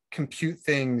to compute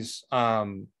things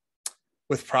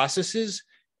with processes,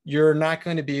 you're not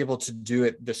going to be able to do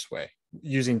it this way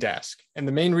using Dask. And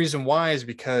the main reason why is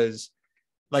because,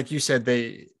 like you said,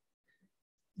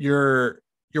 your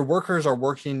workers are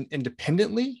working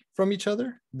independently from each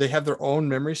other. They have their own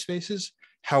memory spaces.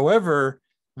 However,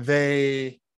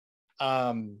 the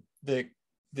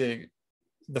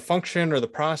function or the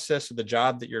process or the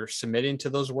job that you're submitting to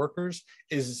those workers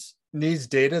needs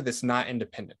data that's not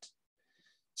independent.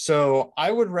 So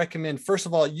I would recommend, first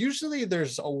of all, usually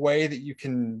there's a way that you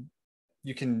can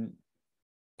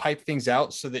pipe things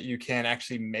out so that you can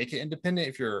actually make it independent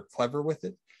if you're clever with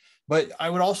it. But I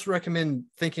would also recommend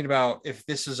thinking about if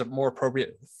this is more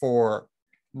appropriate for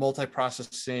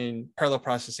multi-processing, parallel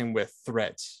processing with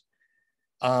threads.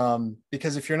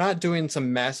 Because if you're not doing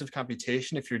some massive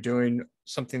computation, if you're doing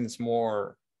something that's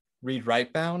more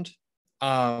read-write bound,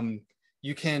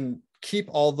 you can keep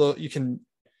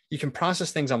you can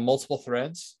process things on multiple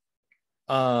threads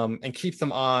and keep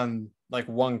them on like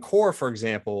one core, for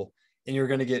example, and you're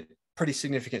going to get pretty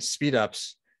significant speed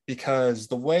ups, because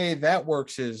the way that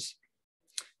works is,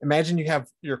 imagine you have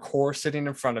your core sitting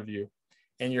in front of you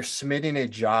and you're submitting a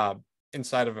job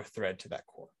inside of a thread to that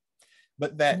core.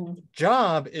 But that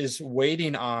job is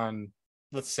waiting on,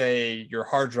 let's say, your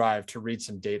hard drive to read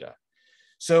some data.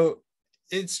 So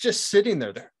it's just sitting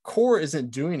there. The core isn't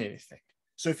doing anything.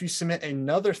 So if you submit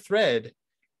another thread,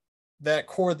 that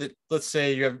core that, let's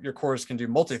say you have your cores can do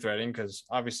multi-threading, because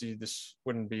obviously this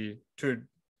wouldn't be too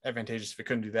advantageous if it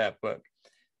couldn't do that, but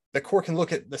the core can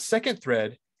look at the second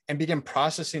thread and begin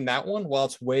processing that one while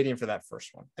it's waiting for that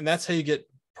first one. And that's how you get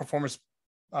performance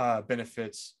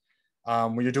benefits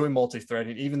when you're doing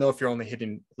multi-threading, even though if you're only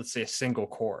hitting, let's say, a single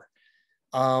core.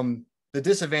 The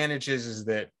disadvantage is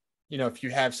that, if you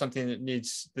have something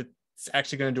that's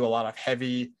actually going to do a lot of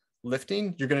heavy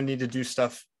lifting, you're going to need to do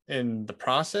stuff in the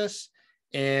process.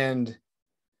 And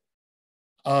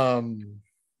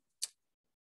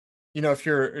if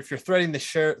you're threading, they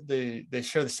share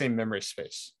the same memory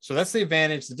space. So that's the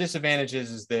advantage. The disadvantage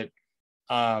is that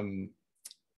the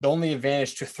only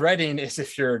advantage to threading is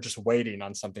if you're just waiting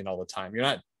on something all the time.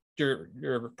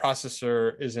 Your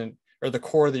processor isn't, or the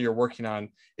core that you're working on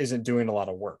isn't doing a lot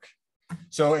of work.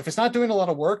 So if it's not doing a lot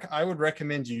of work, I would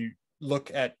recommend you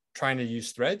look at trying to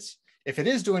use threads. If it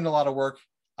is doing a lot of work,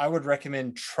 I would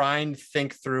recommend trying to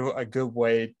think through a good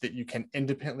way that you can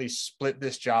independently split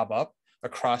this job up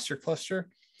across your cluster.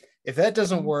 If that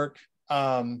doesn't work,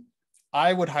 I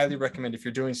would highly recommend, if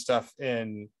you're doing stuff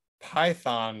in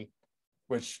Python,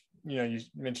 which you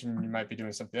mentioned you might be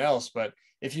doing something else, but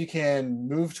if you can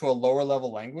move to a lower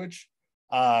level language,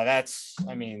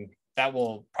 that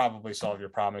will probably solve your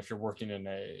problem if you're working in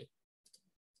a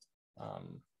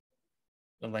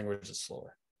language that's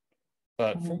slower.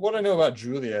 But from what I know about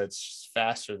Julia, it's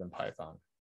faster than Python.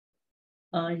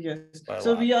 Yes.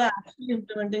 So we are actually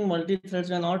implementing multi-threads.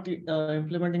 We're not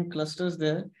implementing clusters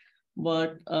there,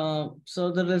 but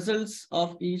so the results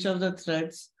of each of the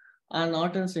threads are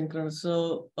not in synchronous.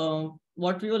 So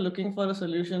what we were looking for a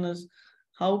solution is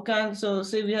so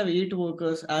say we have 8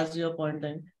 workers as you're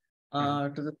pointing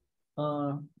to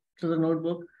the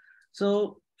notebook.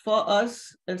 So for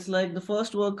us, it's like the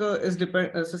first worker is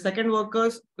so second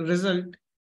worker's result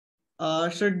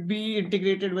should be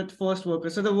integrated with first worker.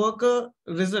 So the worker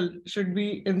result should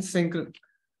be in sync.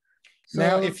 So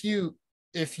now, if you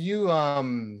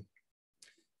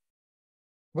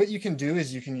what you can do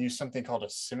is you can use something called a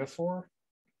semaphore.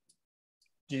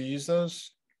 Do you use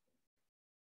those?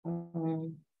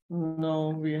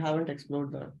 No, we haven't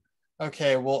explored that.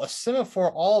 Okay, well, a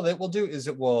semaphore, all that will do is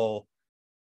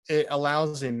it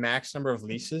allows a max number of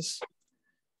leases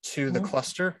to the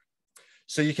cluster.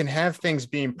 So you can have things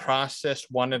being processed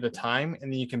one at a time,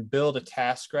 and then you can build a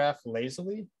task graph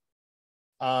lazily,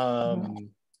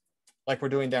 like we're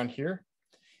doing down here.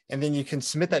 And then you can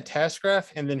submit that task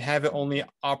graph and then have it only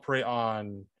operate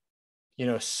on,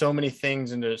 so many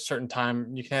things in a certain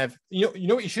time. You can have,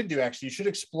 what you should do, actually, you should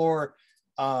explore,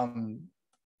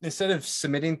 instead of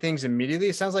submitting things immediately,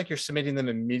 it sounds like you're submitting them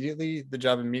immediately, the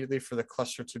job immediately for the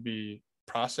cluster to be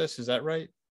processed. Is that right?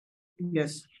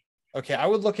 Yes. Okay, I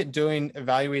would look at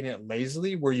evaluating it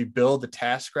lazily, where you build the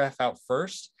task graph out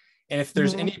first, And if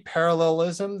there's Mhm. any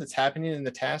parallelism that's happening in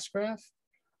the task graph,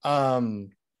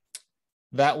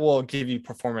 that will give you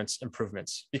performance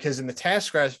improvements, because in the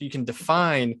task graph, you can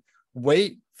define,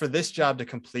 wait for this job to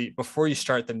complete before you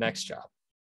start the next job.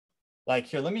 Like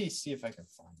here, let me see if I can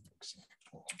find an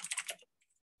example.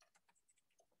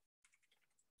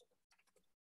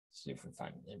 See if we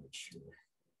find an image here.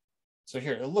 So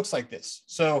here, it looks like this.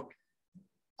 So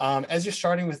as you're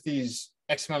starting with these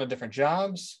X amount of different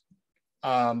jobs,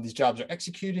 these jobs are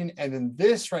executing. And then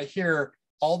this right here,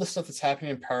 all the stuff that's happening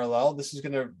in parallel, this is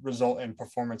going to result in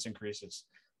performance increases.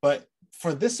 But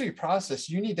for this to be processed,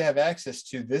 you need to have access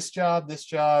to this job,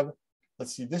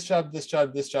 let's see, this job,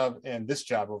 and this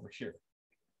job over here,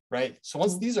 right? So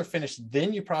once these are finished,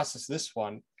 then you process this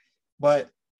one.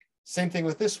 But same thing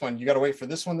with this one. You got to wait for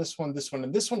this one,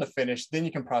 and this one to finish. Then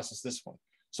you can process this one.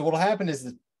 So what will happen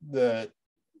is that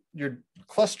your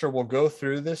cluster will go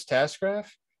through this task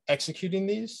graph, executing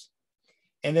these.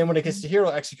 And then when it gets to here,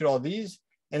 it'll execute all these.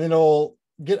 And then it'll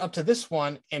get up to this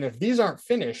one. And if these aren't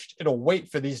finished, it'll wait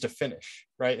for these to finish,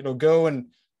 right? It'll go and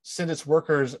send its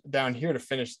workers down here to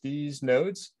finish these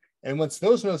nodes. And once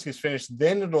those nodes get finished,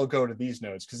 then it'll go to these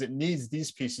nodes because it needs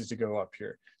these pieces to go up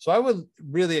here. So I would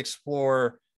really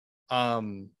explore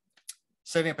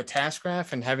setting up a task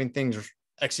graph and having things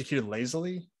executed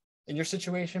lazily in your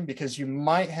situation, because you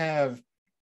might have,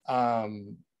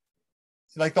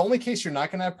 like the only case you're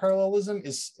not going to have parallelism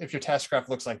is if your task graph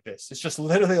looks like this. It's just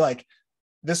literally like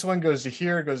this one goes to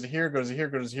here, goes to here, goes to here,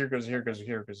 goes to here, goes to here, goes to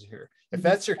here, goes to here. If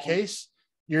that's your case,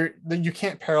 then you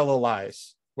can't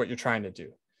parallelize what you're trying to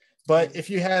do. But if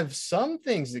you have some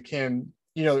things that can,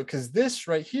 because this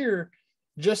right here,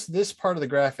 just this part of the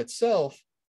graph itself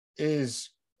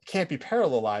can't be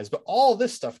parallelized, but all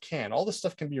this stuff can. All this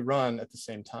stuff can be run at the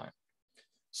same time.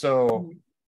 So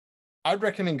I'd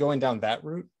recommend going down that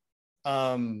route.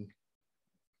 And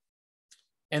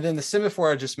then the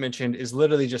semaphore I just mentioned is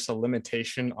literally just a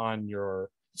limitation on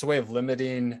it's a way of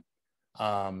limiting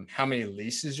how many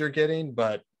leases you're getting.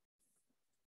 But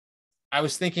I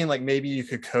was thinking like maybe you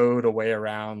could code a way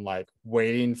around like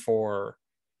waiting for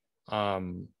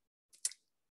certain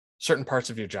parts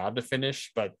of your job to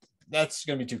finish, but that's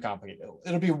going to be too complicated.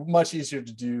 It'll be much easier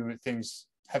to do things,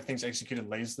 have things executed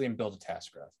lazily and build a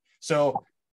task graph. So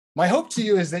my hope to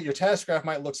you is that your task graph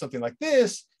might look something like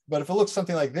this, but if it looks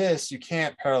something like this, you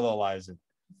can't parallelize it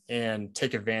and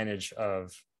take advantage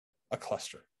of a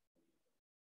cluster.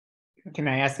 Can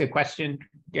I ask a question,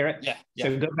 Garrett? Yeah.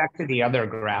 So go back to the other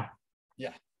graph.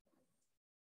 Yeah.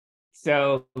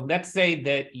 So let's say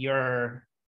that your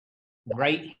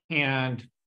right-hand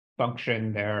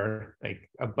function there, like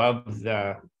above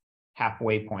the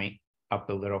halfway point, up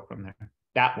a little from there,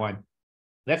 that one,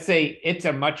 let's say it's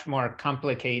a much more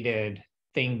complicated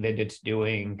thing that it's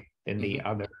doing than the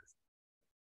others.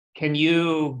 Can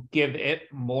you give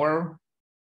it more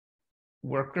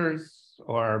workers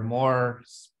or more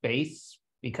space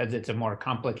because it's a more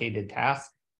complicated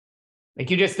task? Like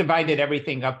you just divided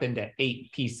everything up into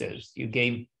 8 pieces. You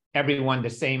gave everyone the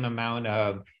same amount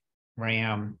of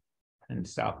RAM and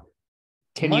stuff.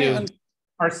 Can you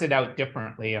parse it out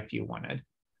differently if you wanted?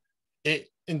 It,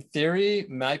 in theory,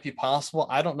 might be possible.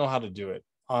 I don't know how to do it.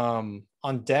 On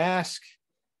Dask,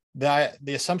 the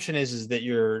assumption is that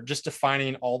you're just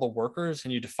defining all the workers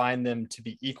and you define them to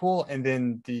be equal, and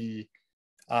then the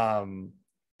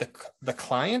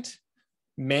client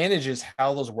manages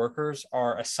how those workers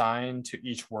are assigned to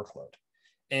each workload.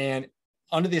 And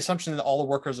under the assumption that all the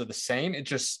workers are the same, it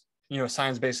just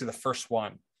assigns basically the first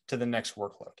one to the next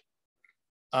workload.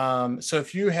 So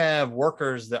if you have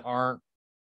workers that aren't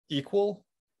equal,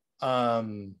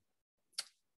 the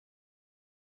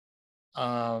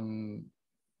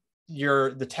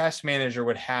task manager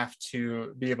would have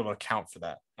to be able to account for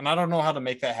that. And I don't know how to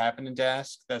make that happen in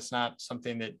Dask. That's not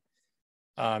something that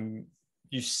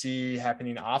you see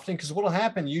happening often, because what will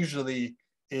happen usually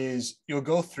is you'll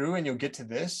go through and you'll get to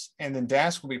this, and then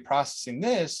Dask will be processing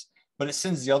this, but it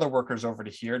sends the other workers over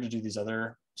to here to do these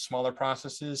other smaller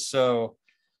processes. So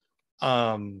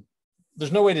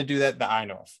there's no way to do that I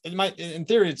know of. It might, in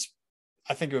theory,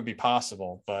 I think it would be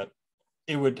possible, but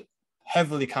it would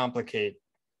heavily complicate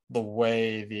the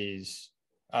way these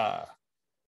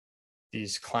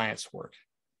clients work.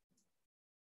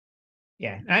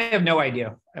 Yeah, I have no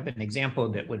idea of an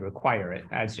example that would require it.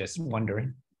 I was just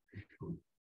wondering.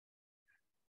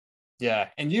 Yeah,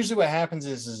 and usually what happens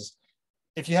is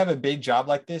if you have a big job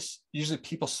like this, usually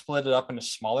people split it up into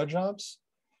smaller jobs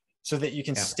so that you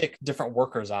can stick different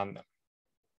workers on them.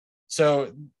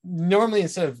 So normally,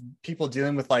 instead of people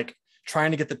dealing with like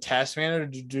trying to get the task manager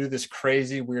to do this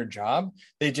crazy weird job.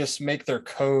 They just make their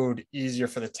code easier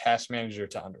for the task manager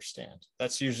to understand.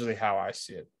 That's usually how I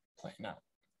see it playing out.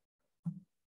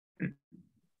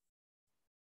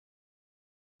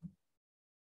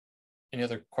 Any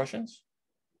other questions?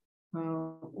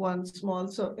 One small.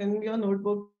 So in your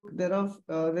notebook,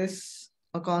 there's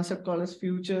a concept called as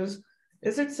futures.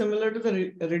 Is it similar to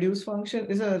the reduce function?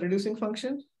 Is a reducing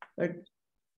function that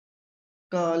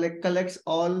like collects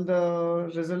all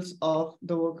the results of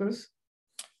the workers?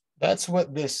 That's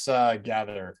what this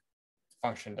gather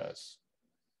function does.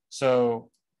 So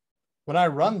when I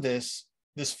run this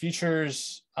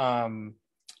futures,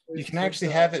 you can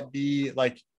actually have it be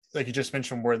like you just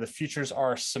mentioned, where the futures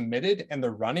are submitted and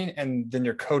they're running, and then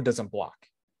your code doesn't block.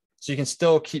 So you can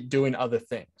still keep doing other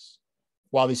things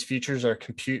while these futures are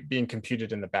being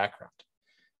computed in the background.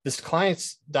 This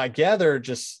clients.gather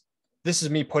this is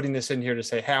me putting this in here to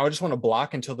say, hey, I just want to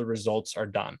block until the results are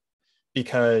done,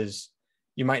 because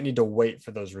you might need to wait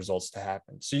for those results to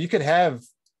happen. So you could have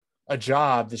a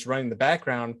job that's running in the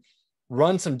background,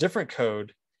 run some different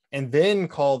code, and then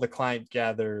call the client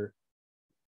gather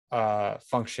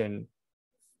function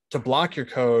to block your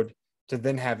code to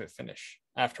then have it finish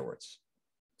afterwards.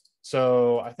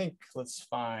 So I think let's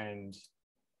find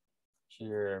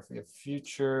here, if we have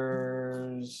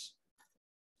futures,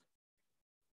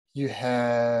 you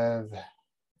have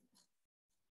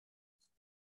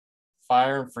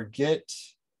fire and forget.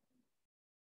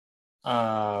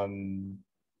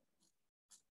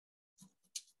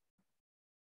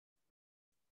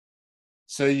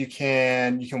 So you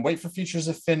can wait for futures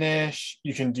to finish.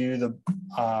 You can do the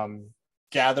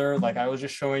gather, like I was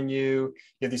just showing you.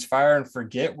 You have these fire and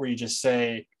forget, where you just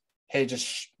say, hey,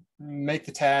 just make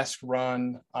the task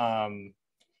run. And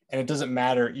it doesn't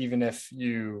matter even if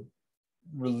you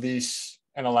release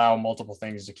and allow multiple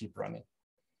things to keep running.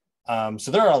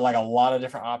 So there are like a lot of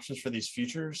different options for these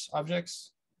futures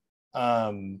objects.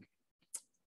 And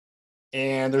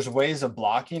there's ways of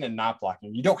blocking and not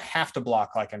blocking. You don't have to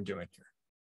block like I'm doing here,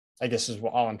 I guess is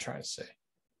all I'm trying to say.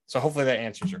 So hopefully that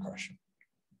answers your question.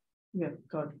 Yeah,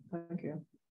 got it. Thank you.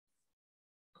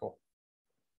 Cool.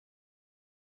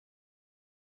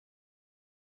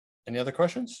 Any other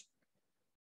questions?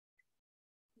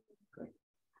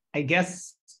 I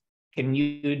guess, can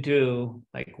you do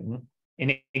like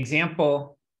an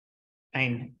example?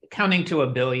 And counting to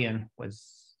 1 billion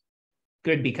was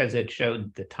good because it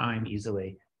showed the time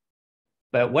easily.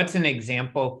 But what's an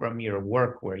example from your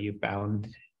work where you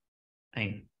found,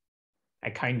 I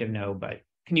kind of know, but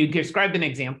can you describe an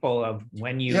example of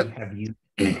when you have used?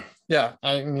 Yeah,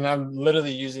 I mean, I'm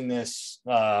literally using this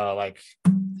like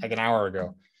an hour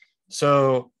ago.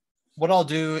 So what I'll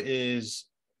do is,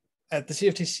 at the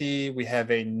CFTC, we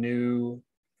have a new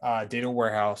data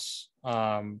warehouse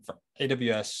for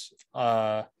AWS.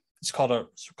 It's called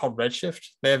Redshift.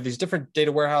 They have these different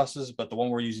data warehouses, but the one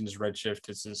we're using is Redshift.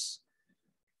 It's this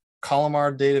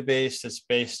columnar database that's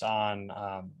based on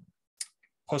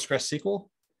PostgreSQL,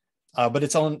 but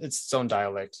it's its own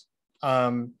dialect.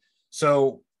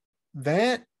 So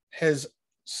that has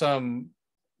some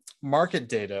market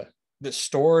data that's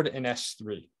stored in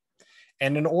S3.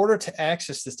 And in order to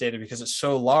access this data, because it's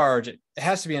so large, it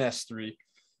has to be in S3,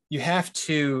 you have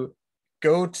to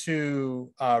go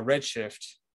to Redshift,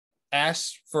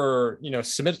 ask for,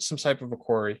 submit some type of a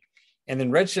query, and then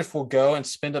Redshift will go and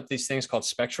spin up these things called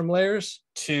spectrum layers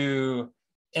to,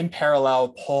 in parallel,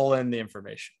 pull in the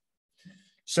information.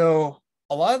 So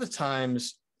a lot of the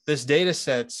times, this data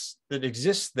sets that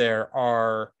exist there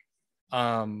are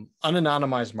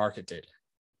unanonymized market data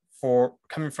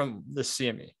coming from the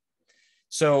CME.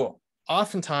 So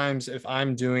oftentimes, if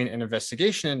I'm doing an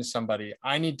investigation into somebody,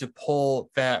 I need to pull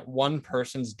that one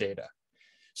person's data.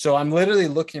 So I'm literally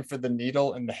looking for the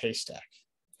needle in the haystack.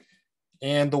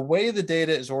 And the way the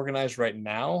data is organized right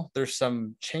now, there's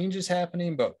some changes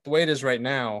happening, but the way it is right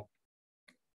now,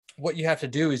 what you have to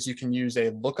do is you can use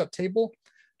a lookup table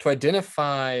to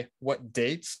identify what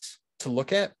dates to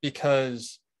look at,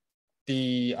 because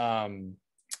the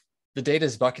data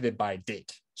is bucketed by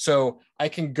date. So I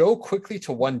can go quickly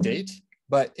to one date,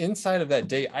 but inside of that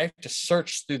date, I have to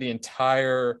search through the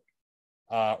entire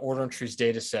order entries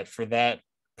data set for that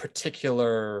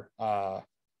particular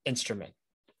instrument,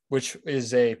 which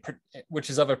is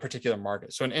of a particular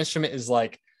market. So an instrument is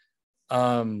like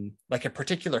a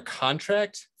particular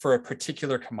contract for a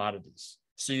particular commodities.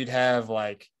 So you'd have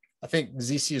I think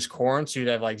ZC is corn. So you'd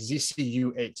have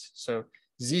ZCU8. So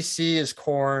ZC is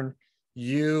corn.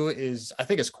 U is, I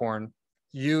think it's corn.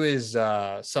 U is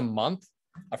some month.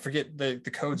 I forget, the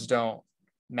codes don't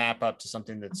map up to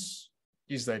something that's,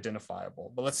 easily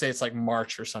identifiable, but let's say it's like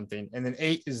March or something, and then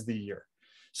 8 is the year.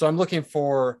 So I'm looking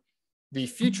for the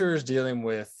futures dealing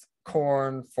with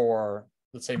corn for,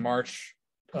 let's say, March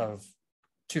of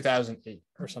 2008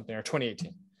 or something, or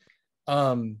 2018.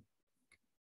 And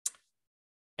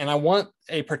I want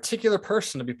a particular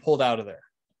person to be pulled out of there.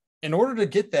 In order to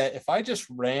get that, if I just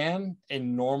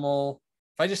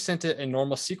sent it a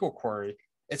normal SQL query,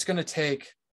 it's going to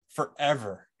take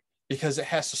forever because it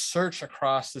has to search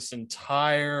across this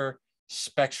entire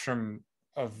spectrum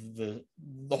of the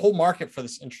whole market for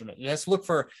this instrument. It has to look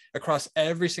for across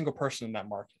every single person in that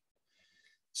market.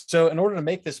 So in order to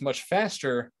make this much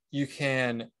faster, you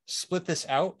can split this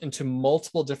out into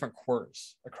multiple different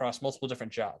queries across multiple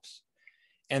different jobs.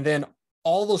 And then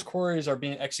all those queries are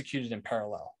being executed in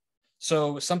parallel.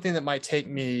 So something that might take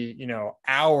me,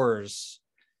 hours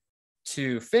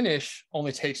to finish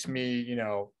only takes me,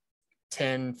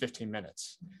 10, 15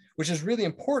 minutes, which is really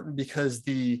important because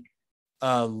the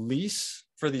lease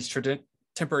for these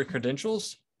temporary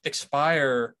credentials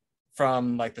expire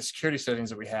from like the security settings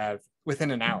that we have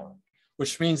within an hour,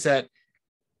 which means that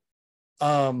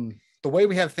the way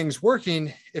we have things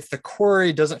working, if the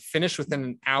query doesn't finish within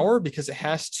an hour because it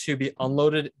has to be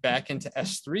unloaded back into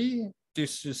S3 due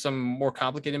to some more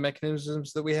complicated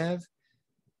mechanisms that we have,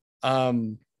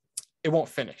 it won't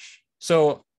finish.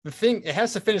 So it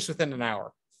has to finish within an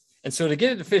hour. And so to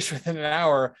get it to finish within an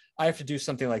hour, I have to do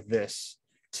something like this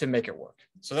to make it work.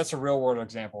 So that's a real world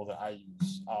example that I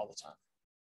use all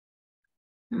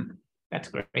the time. That's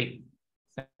great.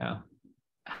 So,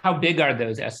 how big are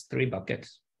those S3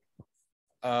 buckets?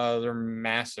 They're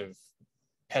massive,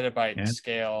 petabyte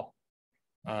scale.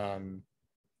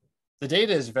 The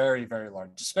data is very, very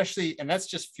large, especially, and that's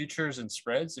just futures and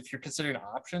spreads. If you're considering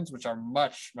options, which are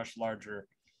much, much larger,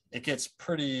 it gets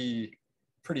pretty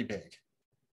big.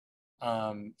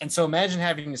 And so imagine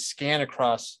having to scan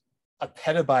across a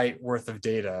petabyte worth of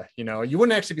data. You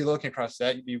wouldn't actually be looking across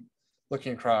that. You'd be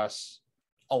looking across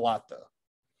a lot, though.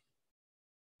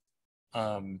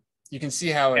 You can see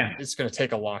how it's going to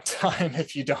take a long time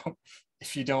if you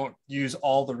don't use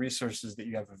all the resources that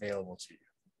you have available to you.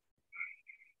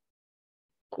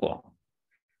 Cool.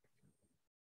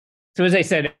 So as I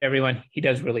said, everyone, he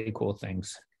does really cool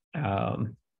things. So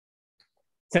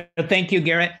thank you,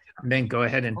 Garrett. And then go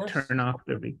ahead and turn off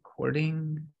the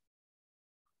recording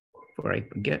before I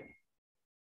forget.